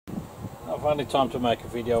Finally time to make a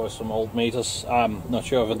video with some old meters. I'm not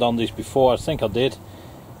sure if I've done these before. I think I did.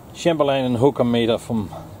 Chamberlain Hookham meter from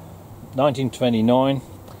 1929,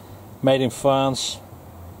 made in France.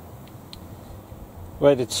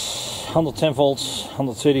 Rated 110 volts,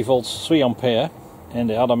 130 volts, 3 ampere. And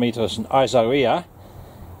the other meter is an Isaria,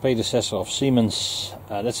 predecessor of Siemens.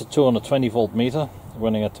 That's a 220 volt meter,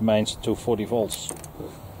 running at the mains at 240 volts.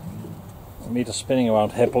 The meter spinning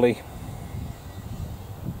around happily.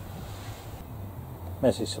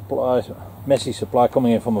 Messy supply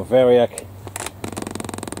coming in from a variac.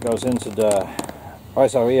 Goes into the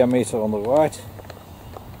Isaria meter on the right.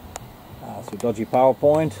 Through dodgy power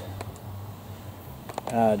point.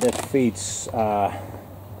 That feeds.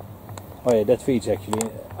 That feeds actually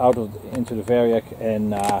into the variac,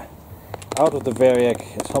 and out of the variac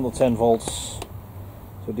it's 110 volts.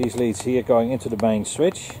 So these leads here going into the main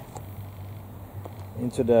switch,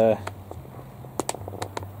 into the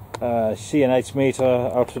CNH meter,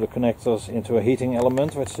 out to the connectors, into a heating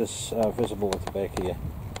element which is visible at the back here.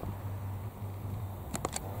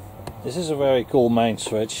 This is a very cool main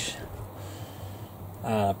switch.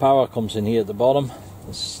 Power comes in here at the bottom.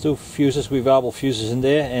 There's two fuses, reversible fuses in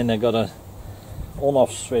there, and I got a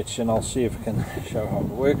on-off switch, and I'll see if I can show how it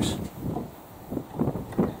works.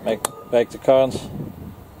 Back the current,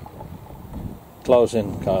 close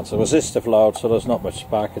in current. It's a resistive load, so there's not much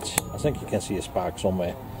spark. I think you can see a spark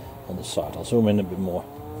somewhere on the side. I'll zoom in a bit more.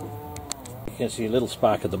 You can see a little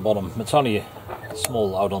spark at the bottom. It's only a small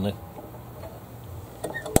load on it.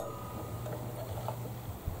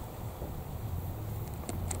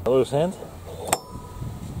 Loose hand.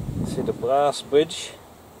 See the brass bridge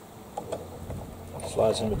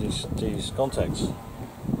slides in with these contacts.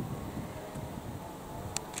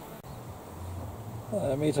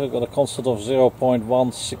 Meter got a constant of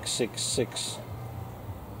 0.1666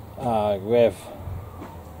 rev.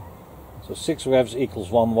 So 6 revs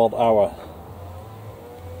equals 1 watt hour.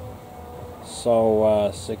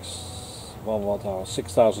 So 1 watt hour,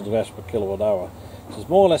 6,000 revs per kilowatt hour. So it's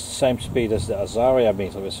more or less the same speed as the Isaria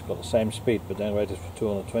meter, which has got the same speed but then rated for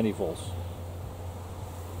 220 volts.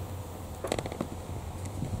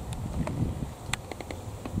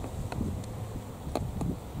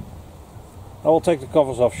 I will take the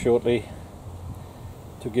covers off shortly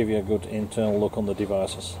to give you a good internal look on the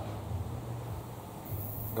devices.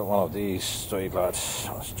 Got one of these street lights.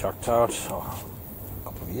 I was chucked out a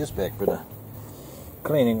couple of years back with a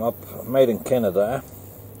cleaning up, made in Canada,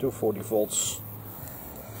 240 volts.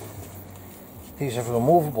 These have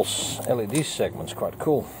removable LED segments, quite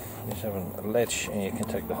cool. These have a latch and you can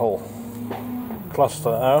take the whole cluster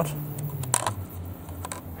out.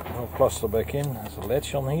 The whole cluster back in. There's a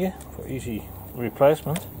latch on here for easy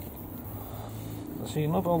replacement. You see,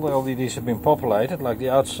 not all the LEDs have been populated like the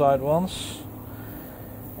outside ones.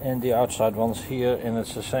 And the outside ones here, and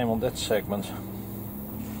it's the same on that segment.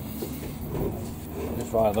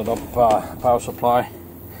 Just wired up power supply.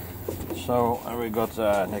 So we got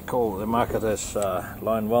they call the market as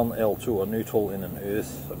line 1, L2 are neutral in an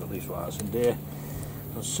earth. So got these wires in there.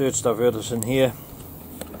 Some surge diverters in here.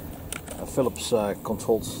 A Philips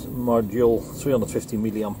controlled module, 350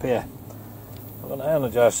 milliampere. I'm going to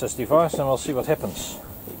energize this device and we'll see what happens.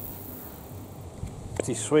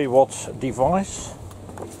 53 watt device.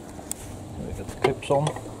 We got the clips on.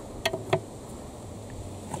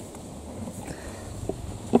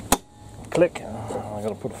 Click. I'm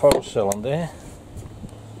going to put a photocell in there.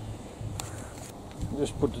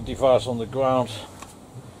 Just put the device on the ground.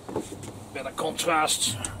 Better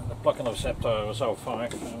contrast. The plug-in receptor was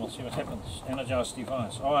 05 and we'll see what happens. Energize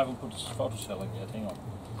device. Oh, I haven't put this photocell in yet. Hang on.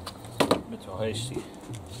 A bit too hasty.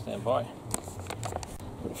 Stand by.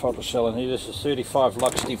 Put a photocell in here. This is a 35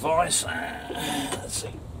 lux device. Let's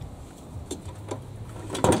see.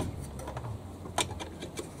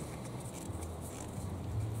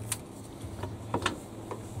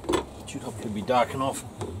 Should hopefully be dark enough.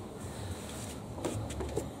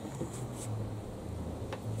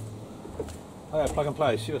 Okay, plug and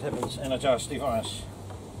play, see what happens. Energize device.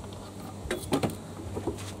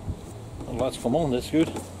 The lights come on, that's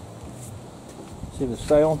good. See if they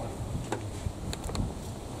stay on.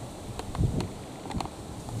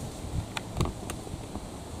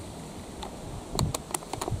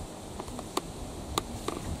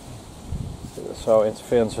 So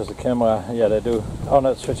interference with the camera, yeah they do. Oh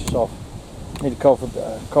no, it switches off. Need to cover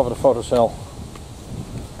the photocell.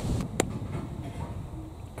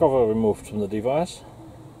 Cover removed from the device.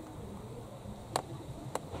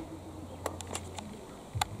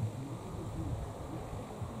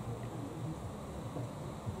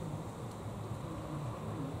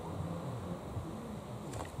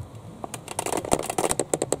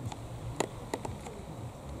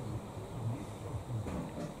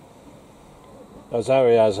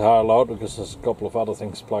 Isaria has a higher load because there's a couple of other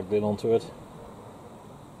things plugged in onto it.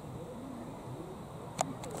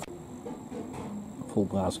 Full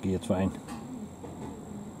brass gear train.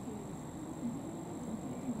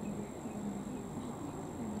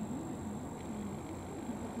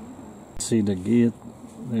 See the gear,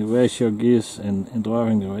 the ratio gears in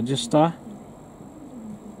driving the register.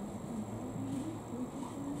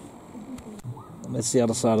 And that's the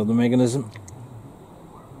other side of the mechanism.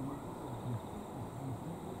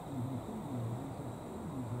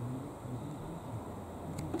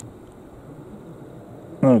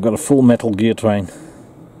 Oh, I've got a full metal gear train.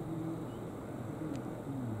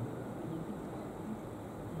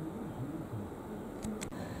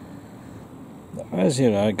 As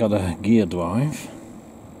here I got a gear drive.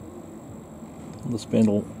 The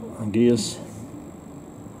spindle and gears.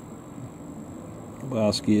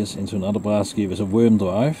 Brass gears into another brass gear with a worm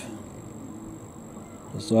drive.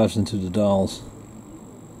 This drives into the dials.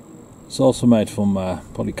 It's also made from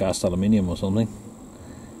probably cast aluminium or something.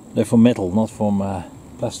 They're from metal, not from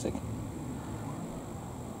plastic.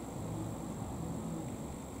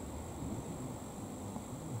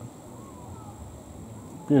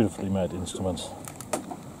 Beautifully made instruments.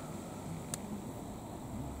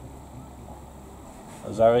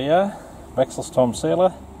 Isaria,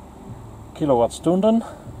 wechselstroomzähler, kilowattstunden,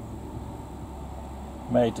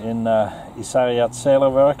 made in Isaria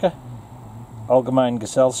Zählerwerke, Allgemeine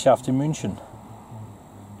Gesellschaft in München,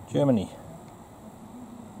 Germany.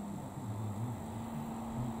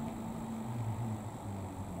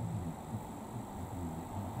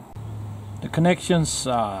 The connections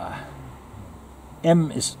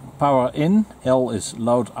M is power in, L is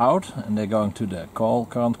load out, and they're going to the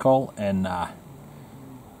current coil, and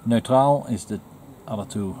neutral is the other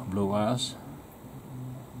two blue wires.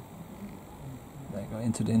 They go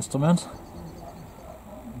into the instrument.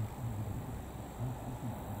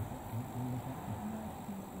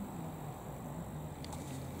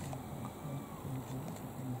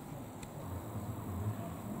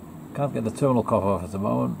 Can't get the terminal cover off at the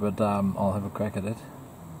moment, but I'll have a crack at it.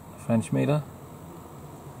 French meter.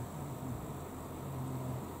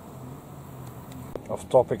 Off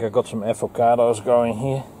topic, I got some avocados going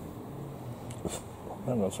here.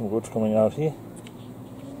 I've got some roots coming out here.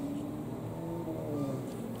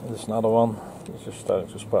 There's another one. It's just starting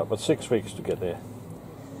to sprout, but 6 weeks to get there.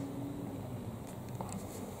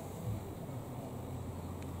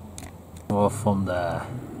 Off from the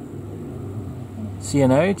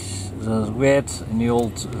CNH, there's red in the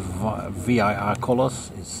old VIR colors.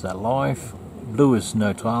 It's live. Blue is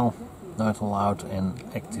neutral, neutral out, and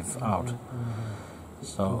active out.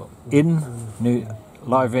 So in,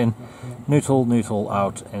 live in, neutral, neutral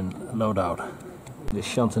out, and load out. The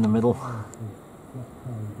shunt in the middle.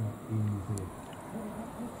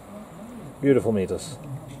 Beautiful meters.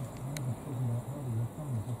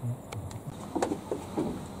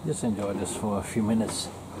 Just enjoy this for a few minutes.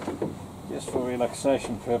 Just for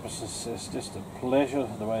relaxation purposes. It's just a pleasure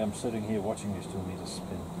the way I'm sitting here watching these 2 meters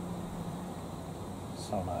spin.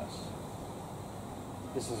 So nice.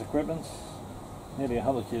 This is equipment. Nearly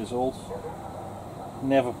 100 years old,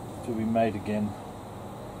 never to be made again.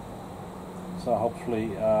 So hopefully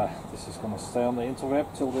this is going to stay on the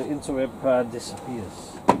interweb till the interweb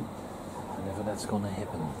disappears. Whenever that's going to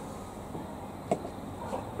happen.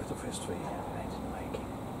 Bit of history.